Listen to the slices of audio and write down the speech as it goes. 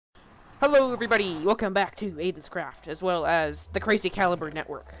Hello everybody, welcome back to Aiden's Craft, as well as the Crazy Caliber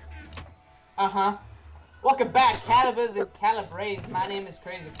Network. Welcome back, Calibers and Calibres. My name is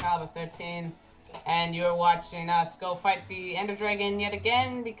Crazy Caliber 13, and you're watching us go fight the Ender Dragon yet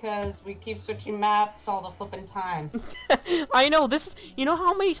again because we keep switching maps all the flipping time. I know, you know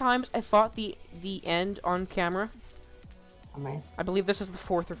how many times I fought the end on camera? I believe this is the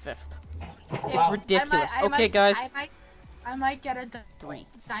 4th or 5th. It's ridiculous. Okay, guys. I might get a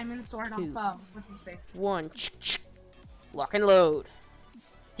diamond sword Two. off what's his face. 1. Lock and load.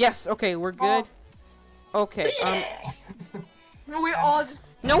 Yes, okay, we're good. Okay, We're all just...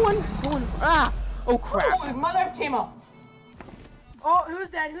 no one going for... Ah! Oh, crap. Oh, mother of Timo! Oh,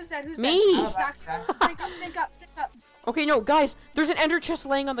 who's dead? Who's dead? Me! Drink up. Okay, no, guys, there's an ender chest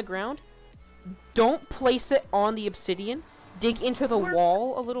laying on the ground. Don't place it on the obsidian. Dig into the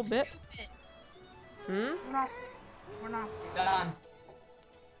wall a little bit. We're not. Done.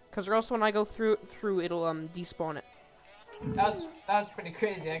 Because or else when I go through it'll despawn it. That was pretty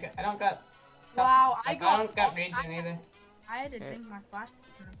crazy. I don't got... Wow, I don't got raging either. I had to drink my splash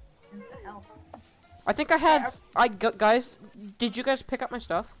into health. I think I had... guys, did you guys pick up my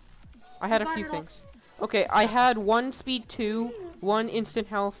stuff? I had a few things. Okay, I had 1 speed 2, 1 instant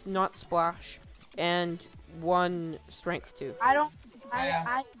health, not splash, and 1 strength 2.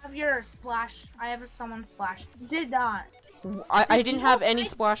 I have your splash. I have someone's splash. Did not. I didn't have any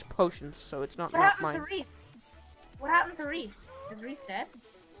splash potions, so it's not What happened mine. to Reese? What happened to Reese? Is Reese dead?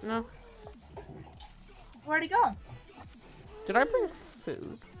 No. Where'd he go? Did I bring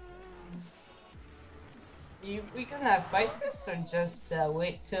food? We can fight this or just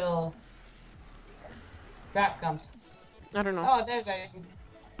wait till crap comes. I don't know. Oh, there's a...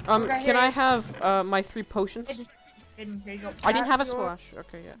 Okay, can I have my 3 potions? Here you go. I didn't have a splash.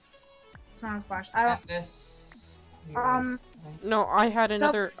 Okay, yeah. It's not a splash. I don't. This. No, I had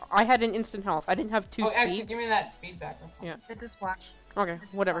another. I had an instant health. I didn't have 2 speeds. Actually, give me that speed back. Yeah. It's a splash. Okay,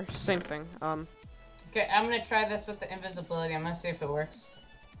 whatever. Same thing. Okay, I'm gonna try this with the invisibility. I'm gonna see if it works.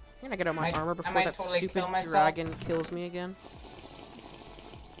 I'm gonna get out my armor before might that totally stupid kill myself. dragon kills me again.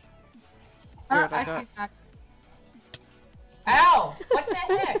 Good, I I got... see that. Ow! What the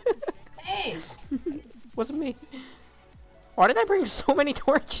heck? Hey! Wasn't me. Why did I bring so many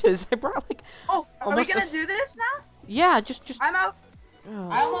torches? I brought like... Oh, are we almost gonna do this now? Yeah, just... I'm out. Oh,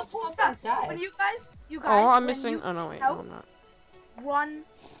 I almost flipping died. When you guys, oh I'm when missing... you Oh, no, wait. No, I'm not. run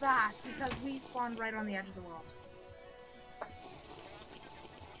fast because we spawned right on the edge of the world.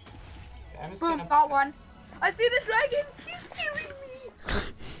 I'm just Boom, gonna... got one. I see the dragon. He's scaring me.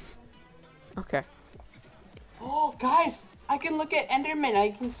 Okay. Oh, guys! I can look at Endermen.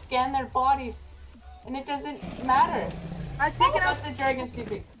 I can scan their bodies. And it doesn't matter. I take it out. What the dragon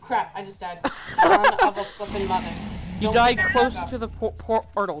secret? Crap, I just died. Son of a flipping mother. You Don't died leave my close stuff. to the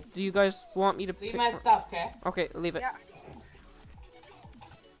portal. Do you guys want me to Leave pick my stuff, okay? Okay, leave it. Yeah.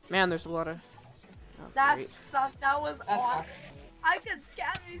 Man, there's a lot of... Oh, That great. sucked. That was That awesome. sucks. I could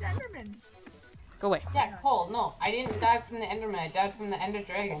scan these Endermen. Go away. Yeah, Cole, no. I didn't die from the Enderman. I died from the Ender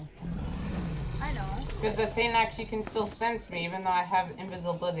Dragon. I know. Because the thing actually can still sense me, even though I have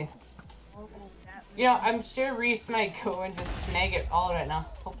invisibility. Oh, that. You know, I'm sure Reese might go and just snag it all right now.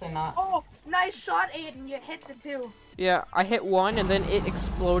 Hopefully not. Oh, nice shot, Aiden. You hit the 2. Yeah, I hit 1 and then it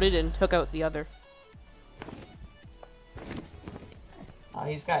exploded and took out the other. Oh,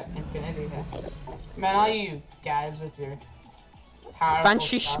 he's got infinity there. Man, all you guys with your powerful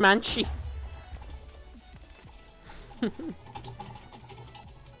Fancy stuff. schmancy.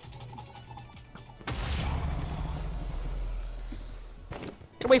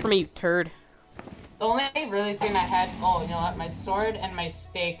 Get away from me, you turd. The only really thing I had, oh, you know what? My sword and my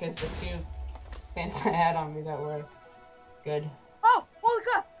stake is the 2 things I had on me that were good. Oh, holy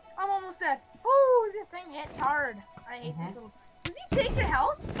crap. I'm almost dead. Oh, this thing hits hard. I hate these little... Does he take your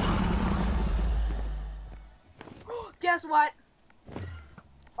health? Guess what?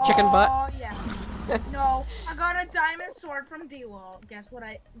 Chicken butt. Oh, yeah. No, I got a diamond sword from D-Wall. Guess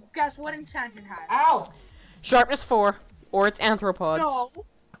what enchanted has? Ow! Sharpness 4, or it's arthropods.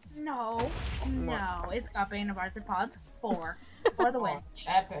 No. It's got Bane of Arthropods 4 for the win.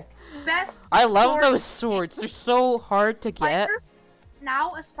 Epic. Best. I love sword those swords. They're so hard to get. spider.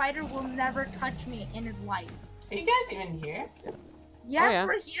 Now a spider will never touch me in his life. Are you guys even here? Yes, yeah.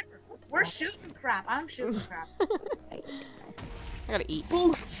 we're here. We're shooting crap. I'm shooting crap. I gotta eat.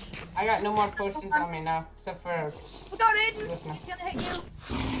 I got no more potions on me now, except for... We got Aiden. With me. He's gonna hit you.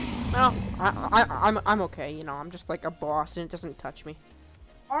 No, I'm okay. You know, I'm just like a boss and it doesn't touch me.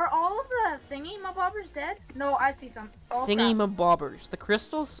 Are all of the thingy-mabobbers dead? No, I see some. Oh, Thingy crap. mabobbers. The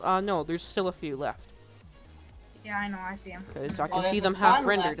crystals? No, there's still a few left. Yeah, I know. I see him. Because I Oh, can there's see a them ton half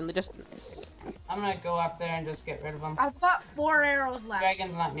rendered left. in the distance. I'm gonna go up there and just get rid of them. I've got 4 arrows left.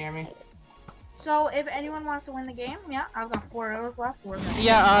 Dragon's not near me. So if anyone wants to win the game, yeah, I've got 4 arrows left. So we're gonna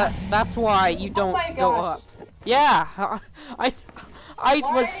Yeah, that's why you don't my go gosh. up. Yeah, I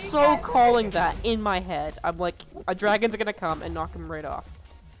Why was are you so guys calling doing that in my head. I'm like, a dragon's gonna come and knock him right off.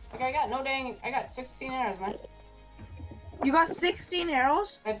 Like I got 16 arrows, man. You got 16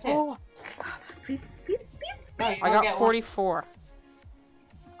 arrows? That's it. Oh, please, please, please. No, you I don't got get 44.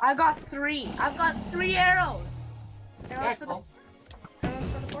 I got 3. I've got 3 arrows. One. Arrows Yeah, for cool. the, arrows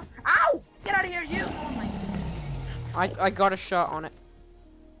for the 4. Ow! Get out of here, you! Oh my. I got a shot on it.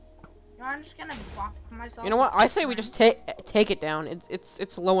 No, I'm just gonna block myself. You know what? I say we just take it down.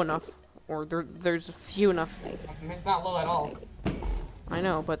 It's low enough, or there's few enough. It's not low at all. I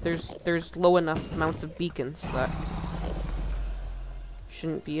know, but there's low enough amounts of beacons that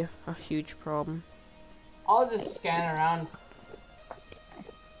shouldn't be a huge problem. I'll just scan around.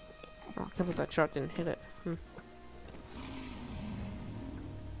 Oh, I can't believe that shot didn't hit it.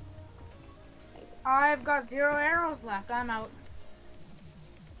 I've got 0 arrows left. I'm out.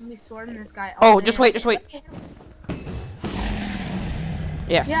 Let me sword this guy. Oh, just wait.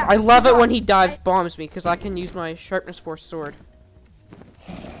 Yes, Yeah, I love it got- when he dive bombs me because I can use my sharpness 4 sword.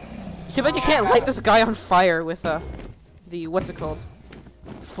 Too bad you can't light this guy on fire with the what's it called?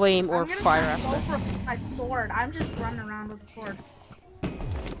 Flame or I'm gonna fire try to aspect. go for my sword. I'm just running around with the sword.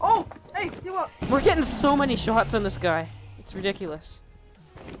 Oh, hey, you up? We're getting so many shots on this guy. It's ridiculous.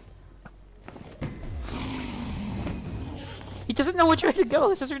 He doesn't know which way to go.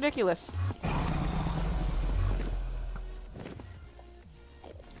 This is ridiculous.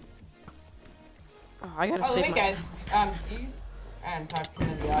 Oh, I gotta Oh, save wait, my... guys. Do you and talk to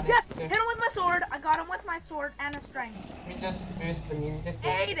the audience Yes, too? hit him with my sword. I got him with my sword and a strength. Let me just boost the music.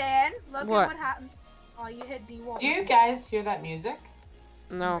 Aiden, look What? at what happened. Oh, you hit D1. Do you guys hear that music?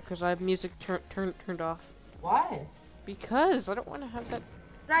 No, because I have music turned off. Why? Because I don't want to have that...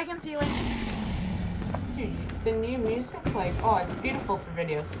 Dragon's healing. Dude, the new music, like, oh, it's beautiful for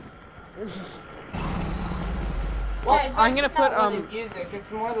videos. Well, it's I'm gonna actually put, not really music.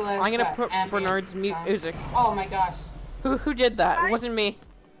 It's more or less. I'm gonna put ambient Bernard's sound. music. Oh my gosh. Who did that? It I- wasn't me.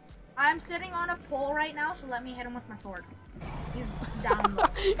 I'm sitting on a pole right now, so let me hit him with my sword. He's down low.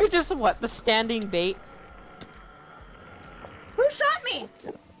 You're just what? The standing bait? Who shot me?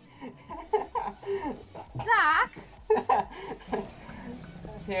 Zach?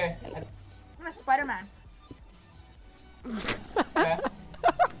 Here. I'm a Spider-Man. Okay.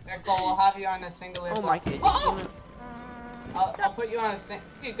 There, Cole, I'll have you on a singular. Oh my block. goodness. Oh! you know. I'll put you on a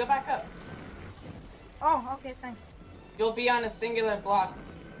Dude, go back up. Oh, okay, thanks. You'll be on a singular block.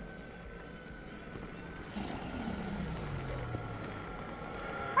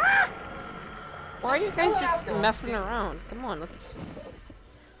 Why are you guys Just just go out. messing around? Come on, let's...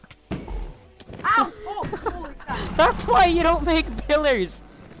 Ow! Oh, holy crap. That's why you don't make pillars.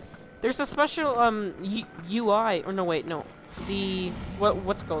 There's a special UI, or no, wait, no. The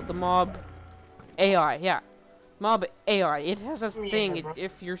what's it called? The mob AI, yeah. Mob AI. It has a Yeah, thing. bro.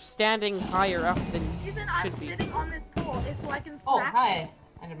 If you're standing higher up than The reason I'm should be. sitting on this pole is so I can Oh, strap. hi,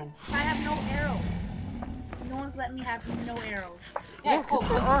 Enderman. I have no arrows. No one's letting me have no arrows. Yeah, 'cause cool.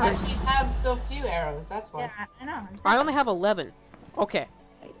 there are. You have so few arrows, that's why. Yeah, I know. I only have 11. Okay.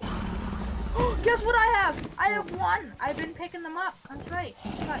 Guess what I have? I have 1. I've been picking them up. That's right. I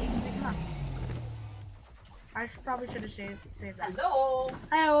thought you can pick them up. I probably should have saved that. Hello.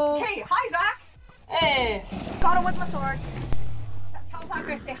 Hello. Hey, hi, Zach. Hey! Got him with my sword. Tell my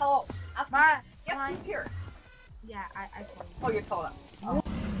to say hello. Ask me. Bye. Yes, Bye. he's here. Yeah, I told you. Oh, you're told us.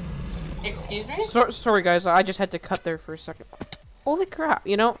 Excuse me? Sorry guys, I just had to cut there for a second. Holy crap,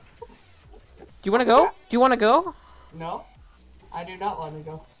 you know? Do you want to go? Do you want to go? No. I do not want to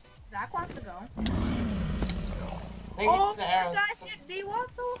go. Zach wants to go. Thank you Oh, for the you arrows. guys hit D1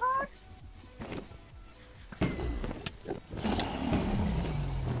 so hard.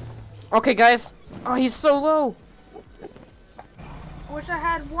 Okay guys. Oh, he's so low. Wish I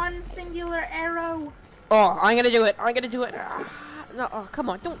had 1 singular arrow. Oh, I'm gonna do it. I'm gonna do it. Ah, no, oh, come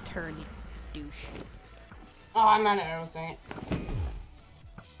on, don't turn, you douche. Oh, I'm out of arrows, dang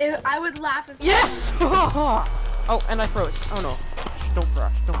it. I would laugh if. Yes! Oh, and I froze. Oh no. Don't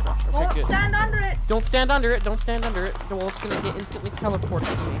crash. Don't crash. Okay, Don't good. stand under it. Don't stand under it. Don't stand under it. Well, it's gonna get instantly teleported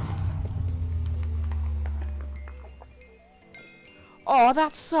to me. Oh,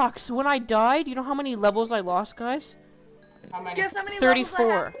 that sucks. When I died, you know how many levels I lost, guys? How many? Guess how many 34.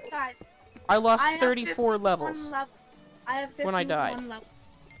 levels I have, guys? I lost I have 34 51 levels. I have 51 when I died. levels.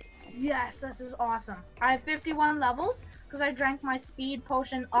 Yes, this is awesome. I have 51 levels because I drank my speed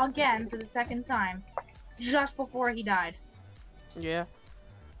potion again for the 2nd time. just before he died. Yeah.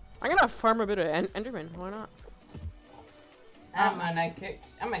 I'm gonna farm a bit of Enderman. Why not? I'm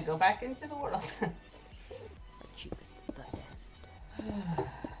gonna go back into the world.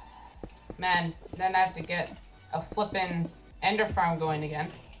 Man, then I have to get a flippin' Ender farm going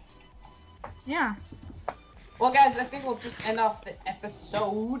again. Yeah. Well, guys, I think we'll just end off the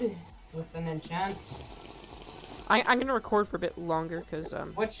episode with an enchant. I'm gonna record for a bit longer because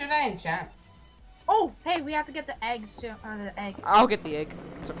What should I enchant? Oh, hey, we have to get the eggs too. The egg. I'll get the egg.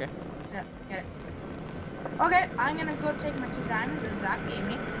 It's okay. Yeah, get it. Okay, I'm gonna go take my 2 diamonds that Zach gave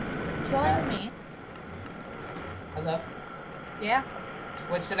me. Killing me. Hello? Yeah,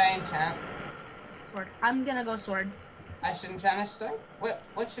 What should I enchant? sword. I'm gonna go sword. I should enchant a sword?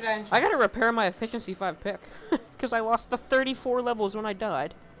 What should I enchant? I gotta repair my efficiency 5 pick because I lost the 34 levels when I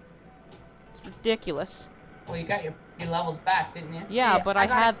died. It's ridiculous. Well, you got your levels back, didn't you? Yeah, Hey, but I I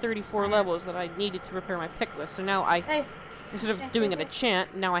got had 34 levels that I needed to repair my pick with. So now I, Hey, instead of doing an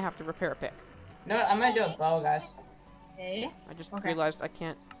enchant, now I have to repair a pick. No, I'm gonna do a bow, guys. hey. I just Okay. realized I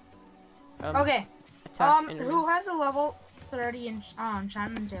can't. Okay. Attack Who has a level 30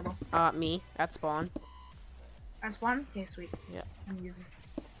 enchantment table? Me at spawn. That's one. Okay, sweet. Yeah. I'm using.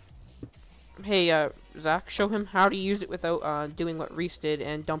 Hey, Zach, show him how to use it without doing what Reese did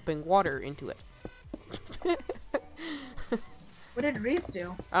and dumping water into it. What did Reese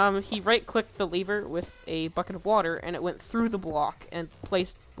do? He right-clicked the lever with a bucket of water, and it went through the block and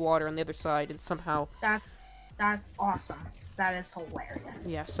placed water on the other side, and somehow, That's awesome. That is hilarious.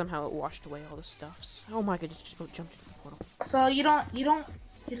 yeah, somehow it washed away all the stuffs. Oh my goodness, just about jumped into the portal. So you don't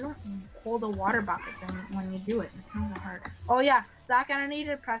hold a water bucket when you do it. It's not that hard. Oh yeah, Zach, I need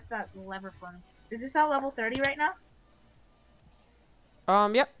you to press that lever for me. Is this at level 30 right now?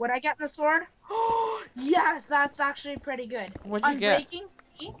 Yep. Would I get the sword? Yes, that's actually pretty good. What'd you get? Unbreaking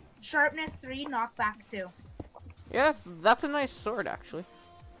 3, sharpness 3, knockback 2. Yeah, that's a nice sword, actually.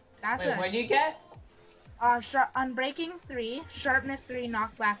 That's Wait, it. what do you get? Unbreaking 3, sharpness 3,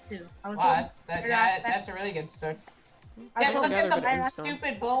 knockback 2. I was Wow, hoping- that's a really good sword. I Yeah, was look hoping- at Together, the good stone.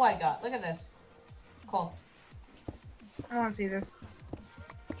 stupid bow I got. Look at this. Cool. I want to see this.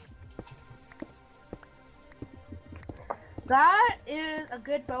 That is a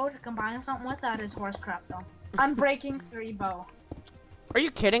good bow to combine something with. That is horse crap though. Unbreaking 3 bow. Are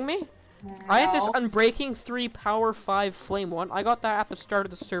you kidding me? I had this No. Unbreaking 3 Power 5 Flame one. I got that at the start of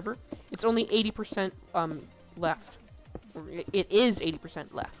the server. It's only 80% left. Or it is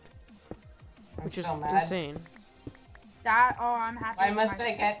 80% left, I'm which is so mad. insane. I'm happy. Why with must my-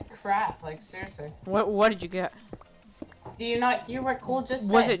 I get crap? Like, seriously. What did you get? Do you not hear what Cole just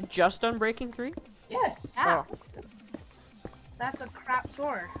said? Was it just Unbreaking 3? Yes. Yeah, Oh. that's a crap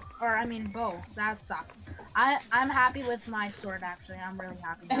sword. Or I mean bow. That sucks. I'm happy with my sword actually. I'm really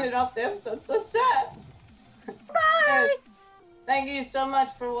happy. now. Ended off the episode so sad. Bye. Yes. Thank you so much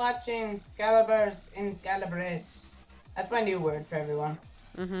for watching Calibers in Calibres. That's my new word for everyone.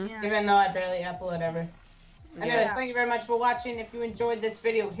 Mm-hmm. Yeah. Even though I barely upload ever. Anyways, Yeah. thank you very much for watching. If you enjoyed this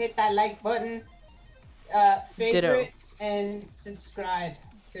video, hit that like button, favorite, and subscribe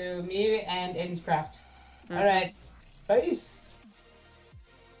to me and Aiden's Craft. Mhm. Alright, peace.